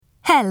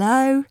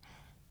Hello,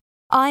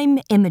 I'm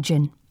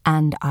Imogen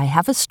and I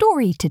have a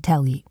story to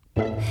tell you.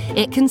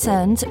 It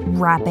concerns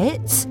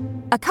rabbits,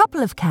 a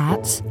couple of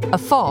cats, a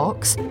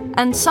fox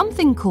and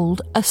something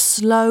called a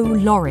slow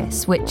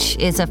loris, which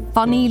is a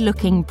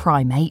funny-looking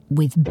primate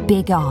with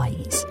big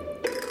eyes.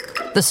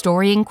 The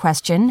story in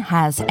question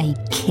has a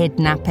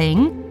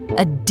kidnapping,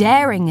 a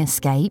daring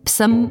escape,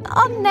 some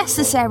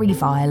unnecessary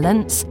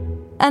violence,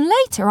 and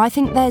later I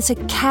think there's a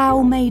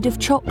cow made of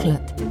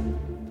chocolate.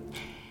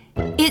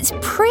 It's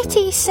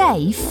pretty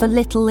safe for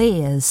little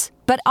ears,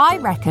 but I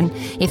reckon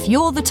if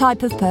you're the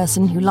type of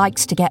person who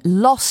likes to get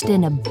lost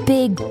in a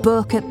big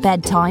book at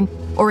bedtime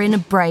or in a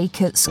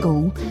break at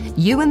school,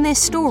 you and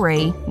this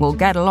story will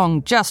get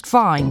along just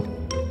fine.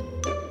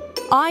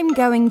 I'm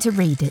going to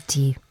read it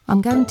to you.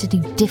 I'm going to do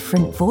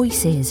different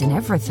voices and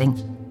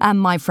everything. And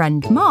my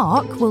friend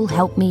Mark will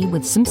help me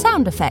with some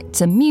sound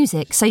effects and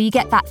music so you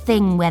get that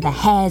thing where the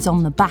hairs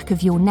on the back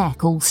of your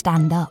neck all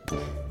stand up.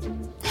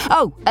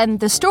 Oh, and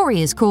the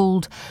story is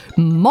called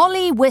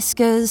Molly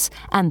Whiskers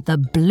and the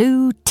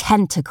Blue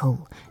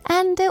Tentacle,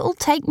 and it'll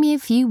take me a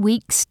few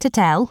weeks to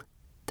tell.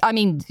 I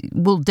mean,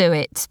 we'll do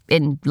it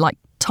in,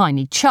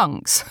 tiny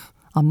chunks.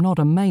 I'm not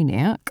a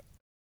maniac.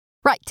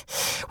 Right,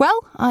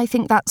 well, I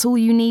think that's all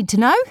you need to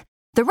know.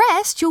 The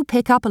rest you'll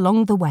pick up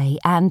along the way,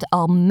 and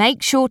I'll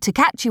make sure to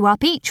catch you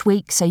up each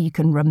week so you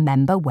can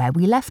remember where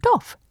we left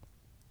off.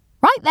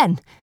 Right then,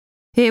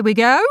 here we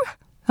go.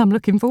 I'm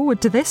looking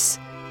forward to this.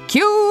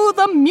 Cue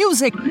the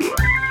music!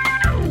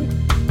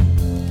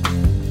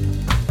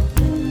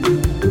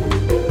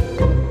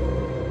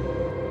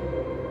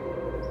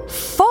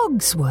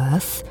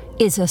 Fogsworth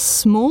is a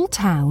small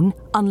town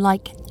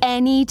unlike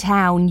any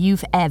town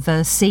you've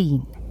ever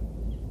seen.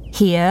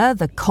 Here,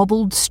 the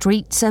cobbled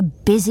streets are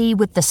busy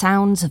with the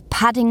sounds of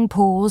padding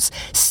paws,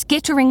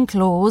 skittering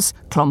claws,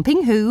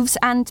 clomping hooves,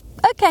 and,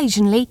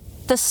 occasionally,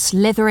 the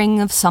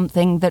slithering of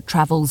something that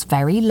travels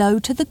very low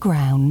to the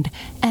ground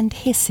and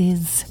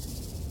hisses.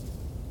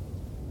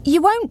 You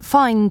won't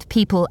find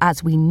people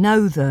as we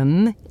know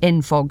them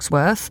in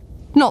Fogsworth,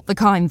 not the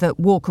kind that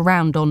walk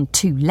around on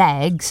two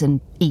legs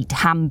and eat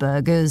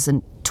hamburgers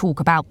and talk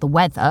about the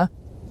weather.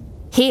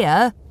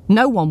 Here,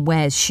 no one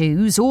wears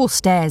shoes or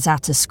stares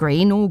at a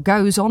screen or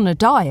goes on a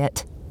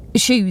diet.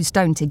 Shoes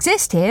don't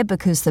exist here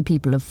because the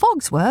people of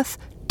Fogsworth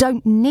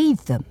don't need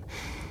them.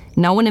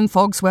 No one in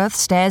Fogsworth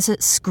stares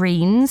at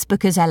screens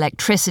because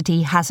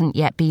electricity hasn't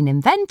yet been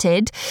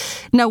invented.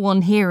 No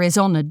one here is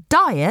on a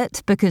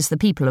diet because the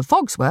people of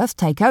Fogsworth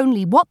take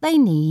only what they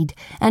need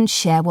and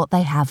share what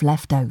they have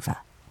left over.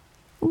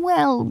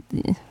 Well,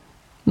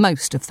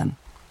 most of them.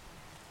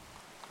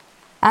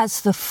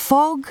 As the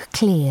fog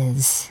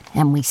clears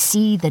and we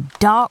see the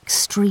dark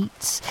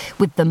streets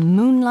with the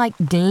moonlight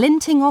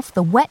glinting off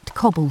the wet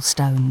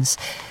cobblestones,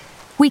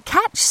 we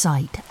catch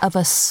sight of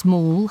a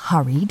small,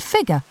 hurried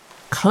figure,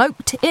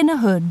 cloaked in a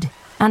hood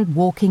and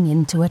walking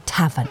into a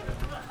tavern.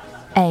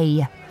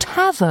 A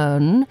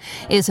tavern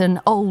is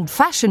an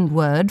old-fashioned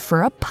word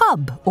for a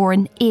pub or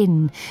an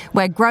inn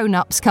where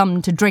grown-ups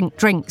come to drink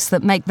drinks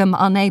that make them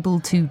unable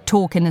to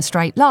talk in a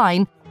straight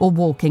line or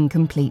walk in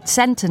complete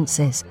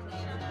sentences.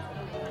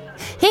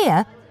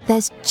 Here,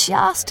 there's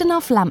just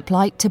enough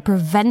lamplight to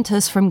prevent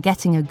us from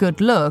getting a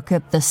good look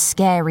at the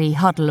scary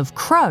huddle of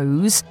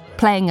crows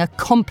playing a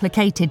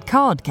complicated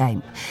card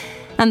game.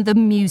 And the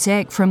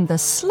music from the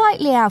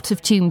slightly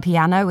out-of-tune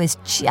piano is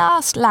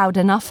just loud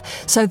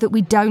enough so that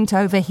we don't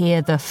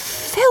overhear the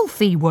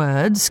filthy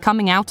words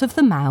coming out of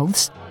the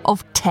mouths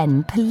of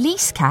 10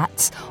 police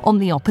cats on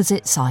the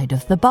opposite side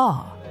of the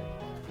bar.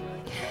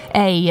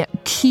 A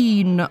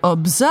keen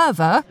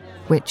observer,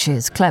 which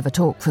is clever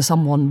talk for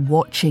someone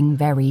watching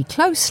very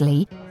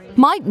closely,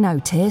 might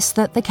notice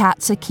that the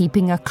cats are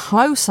keeping a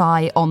close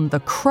eye on the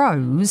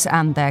crows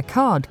and their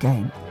card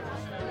game.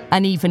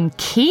 An even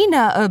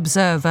keener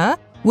observer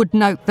would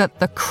note that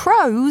the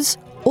crows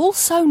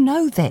also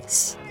know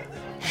this.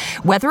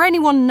 Whether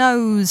anyone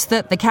knows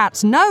that the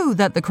cats know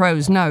that the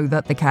crows know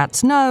that the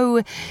cats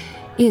know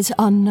is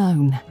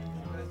unknown.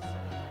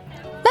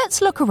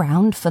 Let's look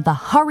around for the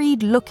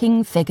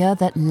hurried-looking figure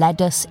that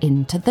led us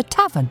into the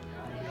tavern.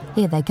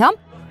 Here they come,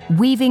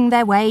 weaving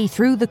their way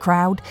through the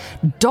crowd,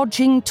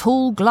 dodging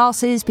tall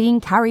glasses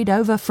being carried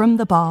over from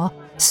the bar,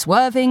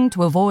 swerving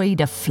to avoid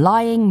a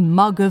flying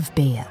mug of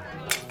beer.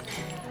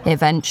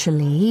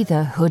 Eventually,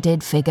 the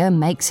hooded figure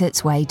makes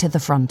its way to the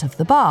front of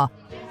the bar,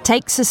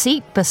 takes a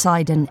seat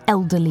beside an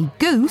elderly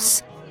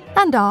goose,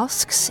 and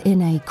asks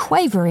in a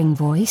quavering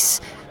voice,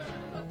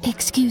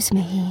 "Excuse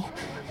me,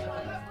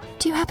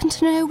 do you happen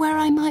to know where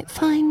I might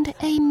find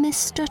a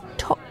Mr.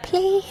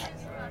 Topley?"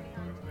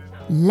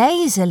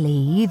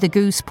 Lazily, the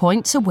goose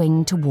points a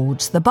wing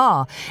towards the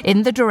bar,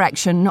 in the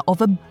direction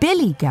of a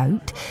billy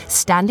goat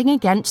standing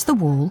against the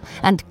wall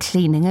and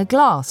cleaning a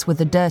glass with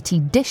a dirty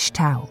dish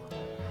towel.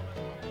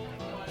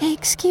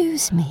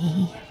 "Excuse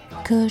me,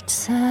 good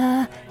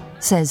sir,"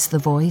 says the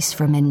voice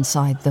from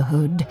inside the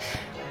hood.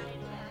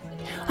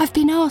 "I've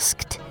been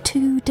asked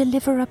to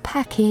deliver a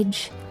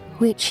package,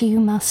 which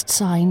you must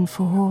sign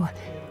for."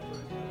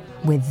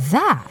 With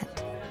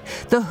that,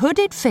 the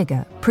hooded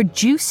figure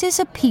produces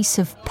a piece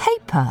of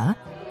paper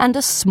and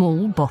a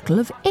small bottle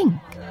of ink.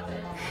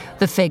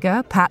 The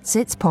figure pats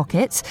its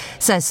pockets,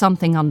 says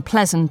something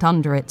unpleasant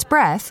under its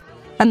breath,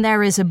 and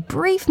there is a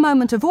brief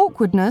moment of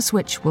awkwardness,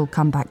 which we'll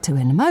come back to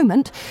in a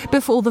moment,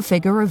 before the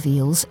figure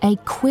reveals a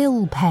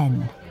quill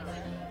pen.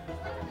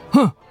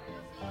 Huh,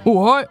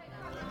 all right,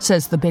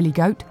 says the billy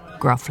goat,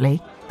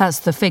 gruffly,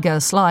 as the figure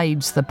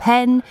slides the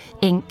pen,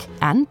 ink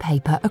and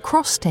paper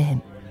across to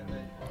him.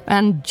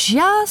 And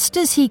just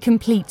as he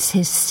completes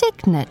his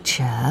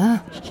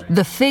signature,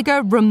 the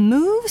figure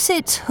removes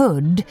its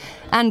hood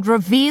and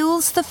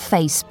reveals the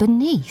face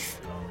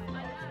beneath.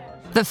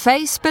 The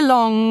face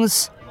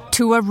belongs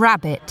to a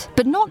rabbit,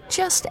 but not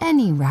just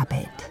any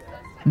rabbit.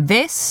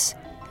 This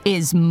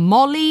is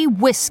Molly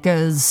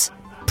Whiskers,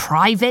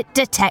 private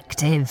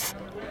detective.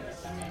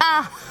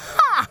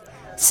 Aha!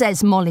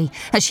 says Molly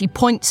as she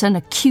points an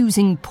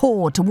accusing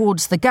paw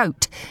towards the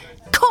goat.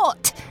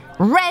 Caught!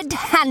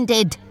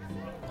 Red-handed!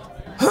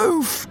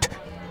 Hoofed,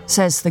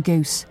 says the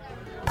goose.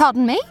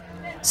 Pardon me?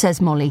 says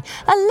Molly,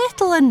 a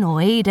little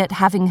annoyed at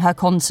having her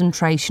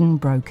concentration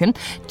broken,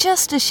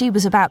 just as she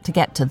was about to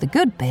get to the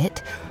good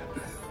bit.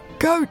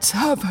 Goats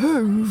have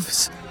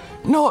hooves,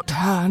 not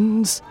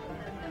hands.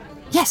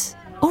 Yes,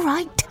 all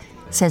right,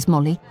 says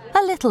Molly,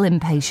 a little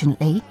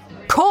impatiently.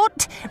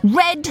 Caught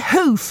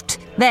red-hoofed,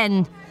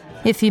 then,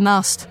 if you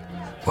must.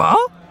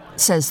 What?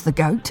 says the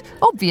goat,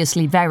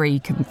 obviously very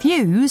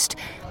confused.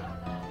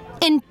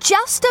 In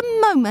just a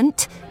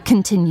moment,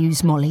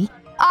 continues Molly,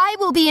 I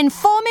will be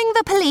informing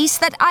the police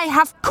that I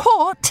have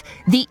caught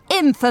the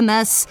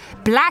infamous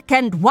black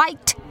and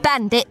white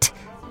bandit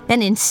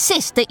and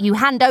insist that you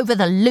hand over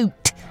the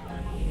loot.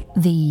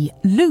 The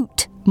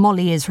loot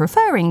Molly is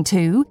referring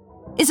to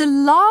is a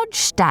large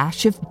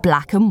stash of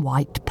black and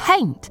white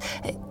paint.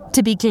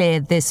 To be clear,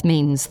 this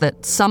means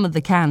that some of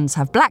the cans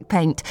have black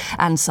paint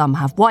and some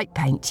have white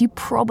paint. You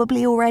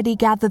probably already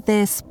gathered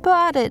this,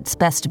 but it's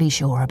best to be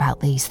sure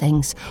about these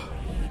things.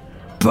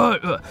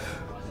 But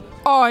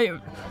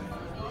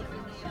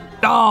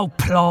Oh,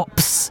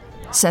 plops,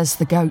 says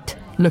the goat,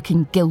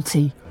 looking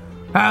guilty.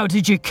 How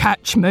did you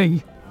catch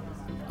me?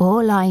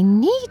 All I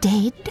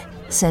needed,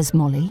 says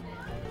Molly,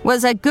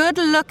 was a good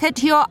look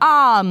at your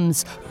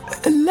arms.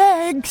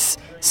 Legs,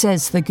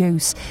 says the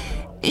goose.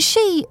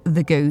 She,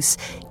 the goose,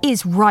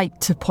 is right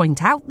to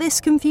point out this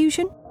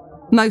confusion.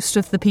 Most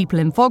of the people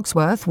in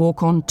Fogsworth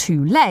walk on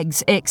two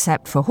legs,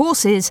 except for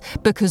horses,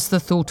 because the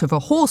thought of a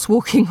horse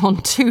walking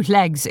on two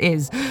legs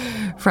is,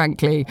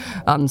 frankly,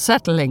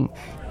 unsettling.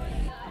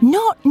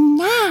 Not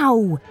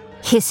now,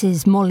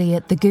 hisses Molly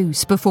at the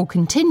goose before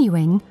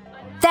continuing.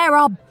 There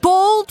are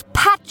bald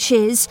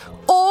patches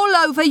all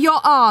over your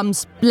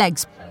arms,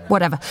 legs,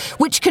 whatever,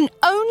 which can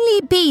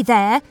only be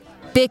there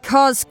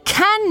because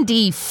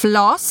candy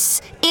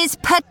floss is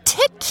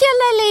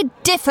particularly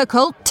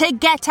difficult to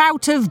get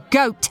out of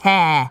goat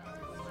hair.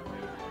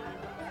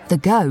 The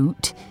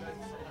goat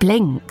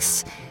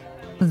blinks.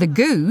 The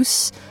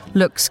goose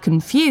looks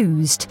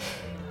confused.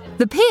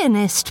 The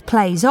pianist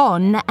plays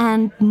on,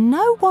 and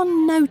no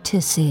one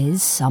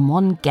notices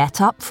someone get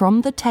up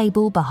from the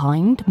table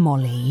behind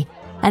Molly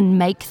and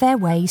make their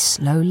way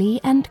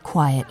slowly and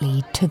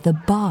quietly to the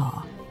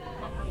bar.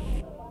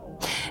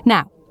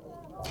 Now,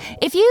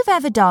 if you've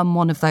ever done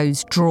one of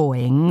those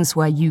drawings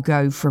where you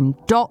go from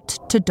dot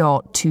to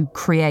dot to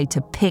create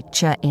a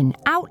picture in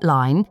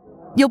outline,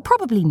 you'll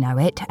probably know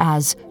it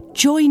as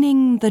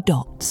joining the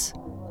dots.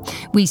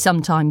 We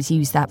sometimes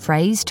use that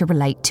phrase to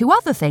relate to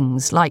other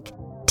things, like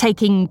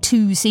taking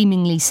two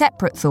seemingly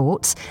separate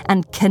thoughts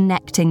and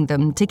connecting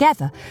them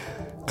together.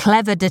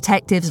 Clever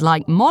detectives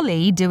like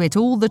Molly do it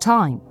all the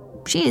time.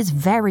 She is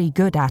very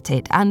good at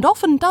it and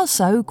often does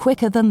so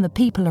quicker than the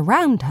people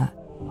around her.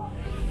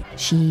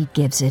 She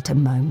gives it a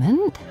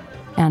moment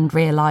and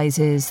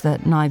realises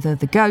that neither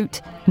the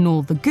goat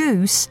nor the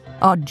goose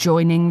are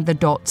joining the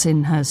dots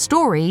in her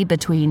story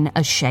between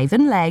a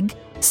shaven leg,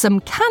 some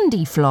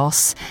candy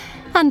floss,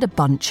 and a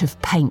bunch of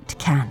paint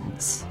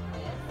cans.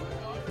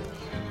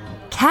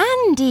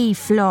 Candy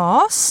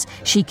floss,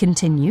 she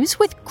continues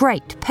with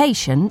great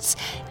patience,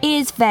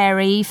 is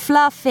very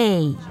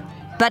fluffy,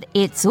 but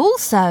it's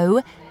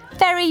also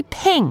very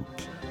pink.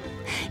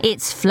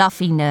 Its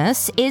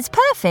fluffiness is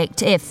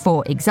perfect if,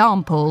 for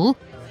example,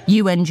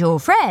 you and your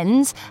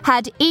friends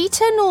had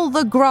eaten all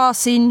the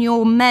grass in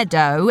your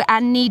meadow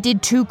and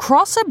needed to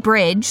cross a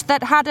bridge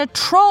that had a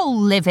troll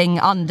living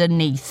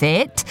underneath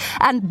it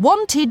and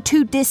wanted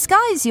to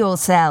disguise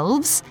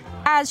yourselves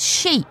as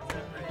sheep.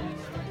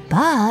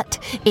 But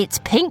its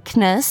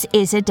pinkness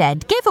is a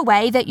dead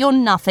giveaway that you're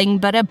nothing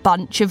but a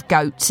bunch of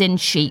goats in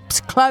sheep's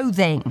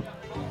clothing.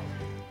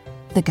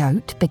 The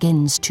goat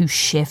begins to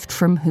shift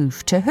from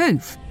hoof to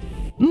hoof.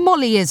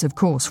 Molly is, of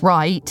course,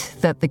 right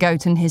that the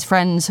goat and his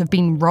friends have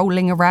been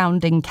rolling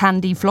around in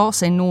candy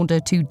floss in order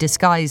to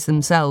disguise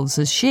themselves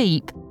as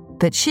sheep.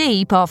 But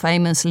sheep are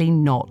famously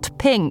not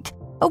pink,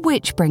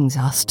 which brings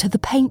us to the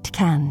paint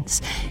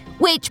cans.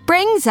 Which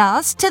brings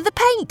us to the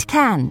paint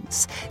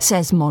cans,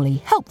 says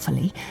Molly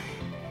helpfully.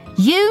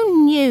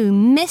 You knew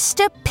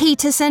Mr.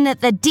 Peterson at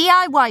the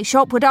DIY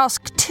shop would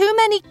ask too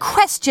many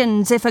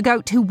questions if a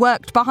goat who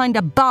worked behind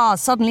a bar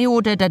suddenly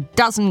ordered a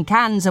dozen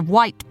cans of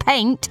white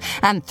paint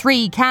and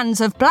 3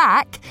 cans of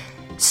black.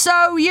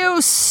 So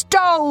you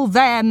stole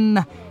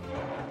them.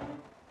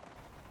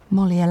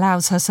 Molly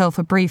allows herself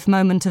a brief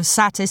moment of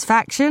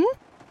satisfaction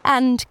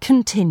and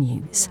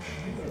continues.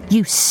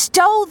 You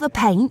stole the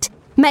paint,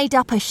 made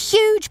up a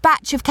huge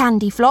batch of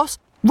candy floss,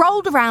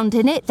 rolled around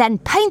in it, then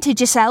painted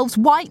yourselves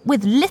white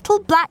with little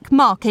black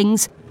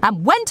markings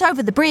and went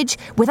over the bridge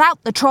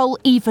without the troll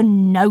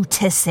even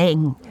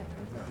noticing.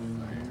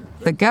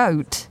 The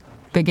goat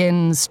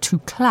begins to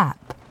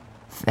clap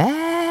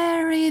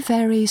very,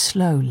 very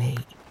slowly.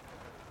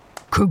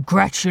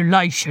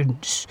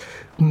 Congratulations,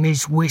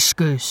 Ms.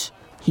 Whiskers,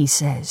 he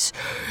says.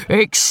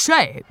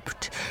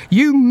 Except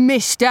you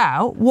missed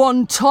out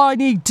one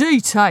tiny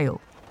detail.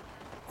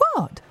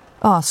 What?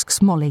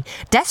 Asks Molly,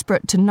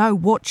 desperate to know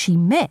what she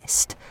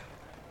missed.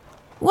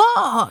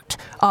 What?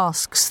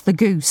 Asks the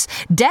goose,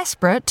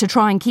 desperate to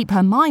try and keep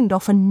her mind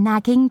off a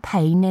nagging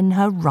pain in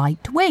her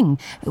right wing.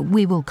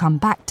 We will come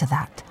back to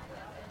that.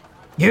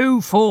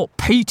 You thought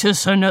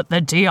Peterson at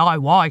the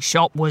DIY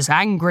shop was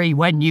angry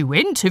when you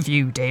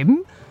interviewed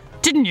him,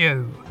 didn't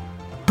you?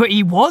 But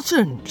he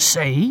wasn't,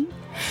 see?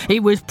 He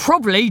was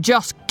probably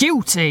just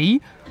guilty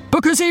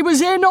because he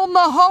was in on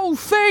the whole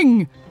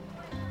thing.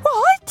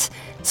 What?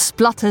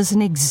 Splutters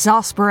an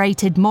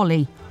exasperated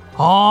Molly.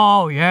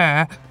 Oh,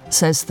 yeah,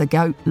 says the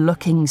goat,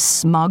 looking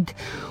smug.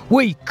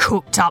 We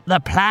cooked up the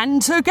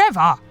plan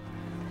together.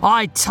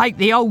 I'd take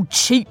the old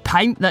cheap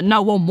paint that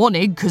no one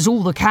wanted because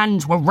all the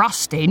cans were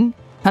rusting,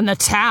 and the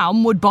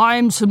town would buy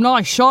him some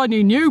nice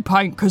shiny new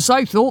paint because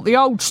they thought the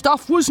old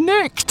stuff was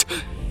nicked.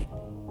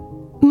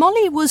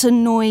 Molly was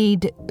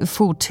annoyed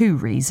for 2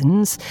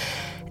 reasons.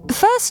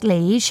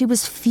 Firstly, she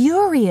was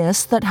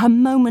furious that her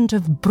moment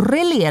of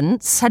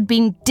brilliance had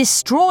been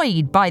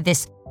destroyed by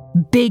this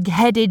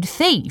big-headed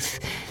thief.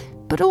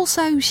 But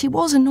also she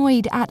was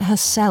annoyed at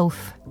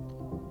herself.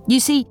 You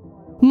see,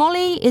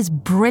 Molly is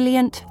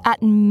brilliant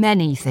at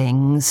many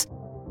things,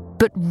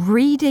 but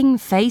reading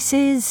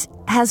faces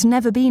has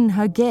never been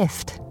her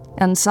gift,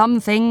 and some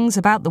things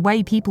about the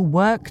way people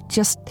work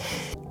just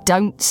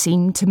don't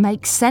seem to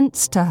make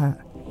sense to her.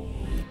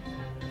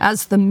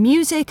 As the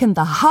music and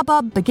the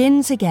hubbub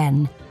begins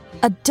again,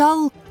 a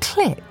dull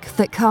click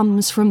that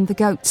comes from the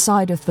goat's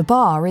side of the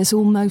bar is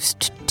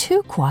almost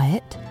too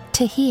quiet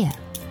to hear.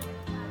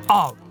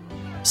 Oh,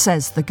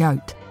 says the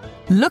goat,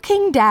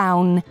 looking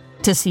down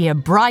to see a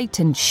bright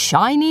and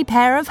shiny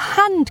pair of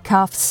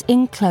handcuffs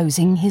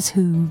enclosing his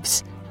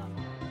hooves.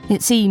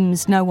 It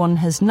seems no one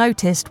has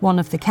noticed one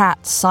of the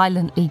cats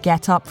silently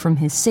get up from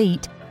his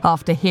seat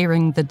after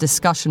hearing the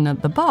discussion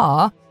at the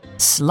bar,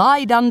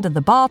 slide under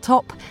the bar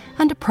top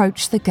and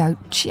approach the goat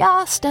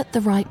just at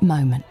the right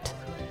moment.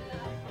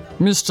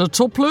 Mr.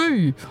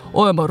 Topley,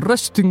 I am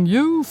arresting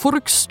you for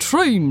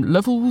extreme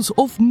levels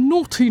of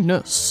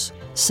naughtiness,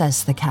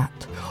 says the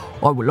cat.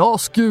 I will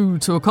ask you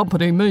to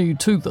accompany me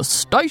to the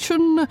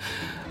station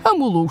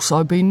and will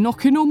also be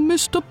knocking on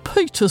Mr.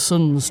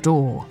 Peterson's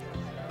door.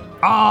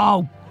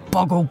 Oh,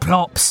 boggle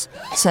plops,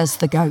 says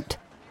the goat.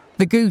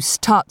 The goose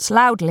tuts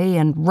loudly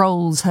and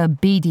rolls her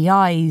beady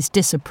eyes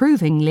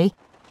disapprovingly.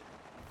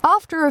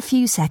 After a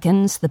few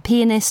seconds, the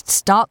pianist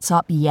starts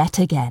up yet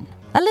again,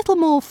 a little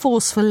more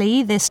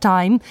forcefully this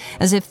time,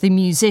 as if the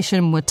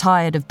musician were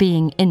tired of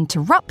being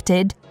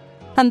interrupted,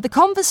 and the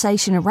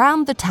conversation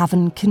around the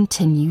tavern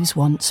continues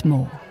once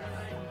more.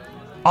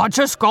 I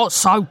just got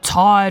so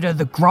tired of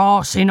the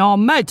grass in our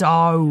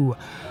meadow,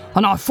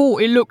 and I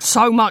thought it looked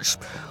so much,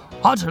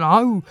 I don't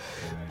know,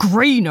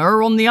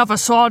 greener on the other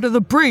side of the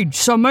bridge,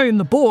 so me and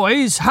the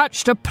boys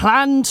hatched a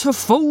plan to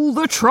fool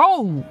the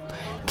troll,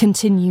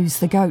 continues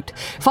the goat,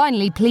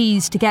 finally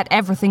pleased to get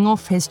everything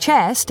off his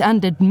chest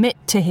and admit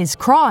to his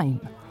crime.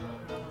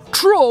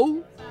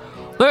 Troll?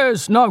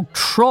 There's no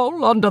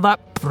troll under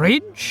that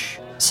bridge,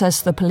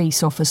 says the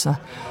police officer.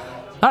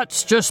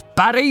 That's just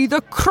Barry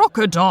the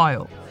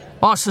crocodile.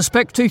 I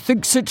suspect he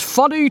thinks it's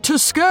funny to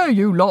scare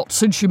you lot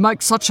since you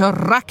make such a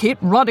racket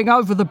running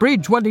over the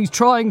bridge when he's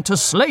trying to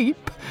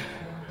sleep.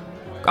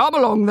 Come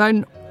along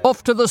then,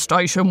 off to the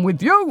station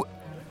with you.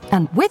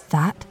 And with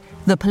that,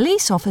 the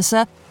police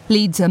officer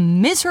leads a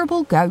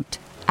miserable goat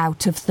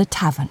out of the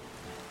tavern.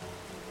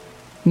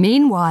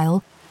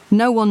 Meanwhile,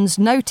 no one's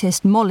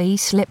noticed Molly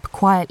slip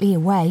quietly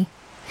away.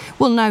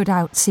 We'll no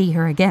doubt see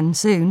her again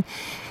soon.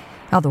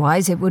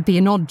 Otherwise, it would be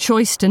an odd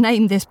choice to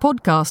name this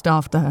podcast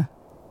after her.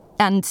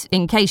 And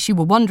in case you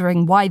were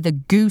wondering why the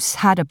goose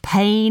had a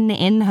pain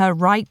in her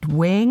right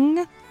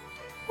wing,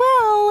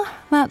 well,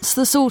 that's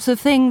the sort of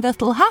thing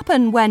that'll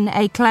happen when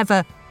a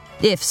clever,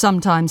 if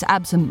sometimes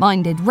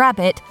absent-minded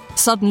rabbit,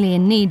 suddenly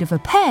in need of a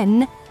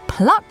pen,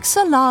 plucks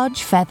a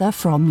large feather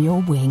from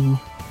your wing.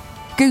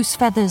 Goose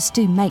feathers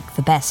do make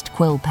the best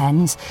quill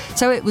pens,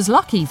 so it was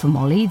lucky for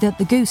Molly that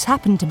the goose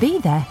happened to be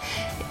there.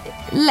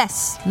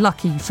 Less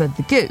lucky for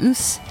the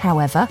goose,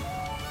 however.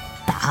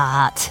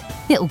 But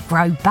it'll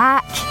grow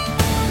back.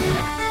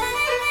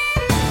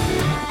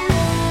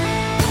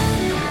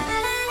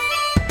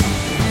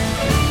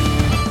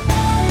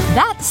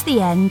 That's the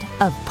end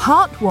of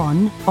part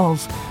 1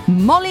 of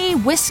Molly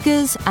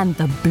Whiskers and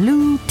the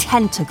Blue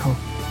Tentacle.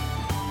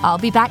 I'll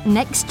be back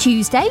next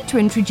Tuesday to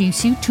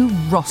introduce you to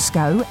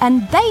Roscoe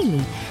and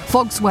Bailey,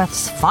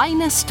 Fogsworth's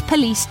finest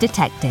police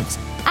detectives,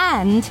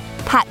 and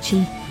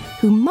Patchy,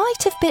 who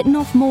might have bitten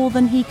off more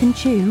than he can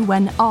chew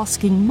when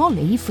asking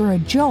Molly for a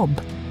job.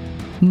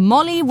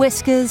 Molly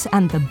Whiskers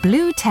and the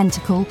Blue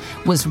Tentacle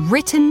was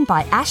written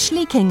by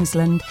Ashley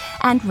Kingsland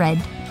and read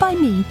by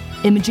me,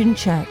 Imogen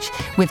Church,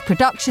 with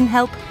production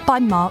help by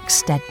Mark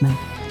Steadman.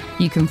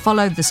 You can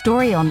follow the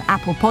story on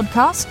Apple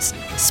Podcasts,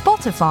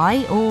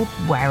 Spotify, or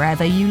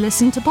wherever you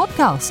listen to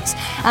podcasts.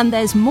 And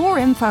there's more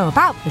info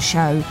about the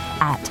show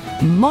at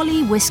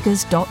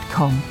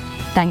mollywhiskers.com.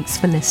 Thanks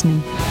for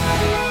listening.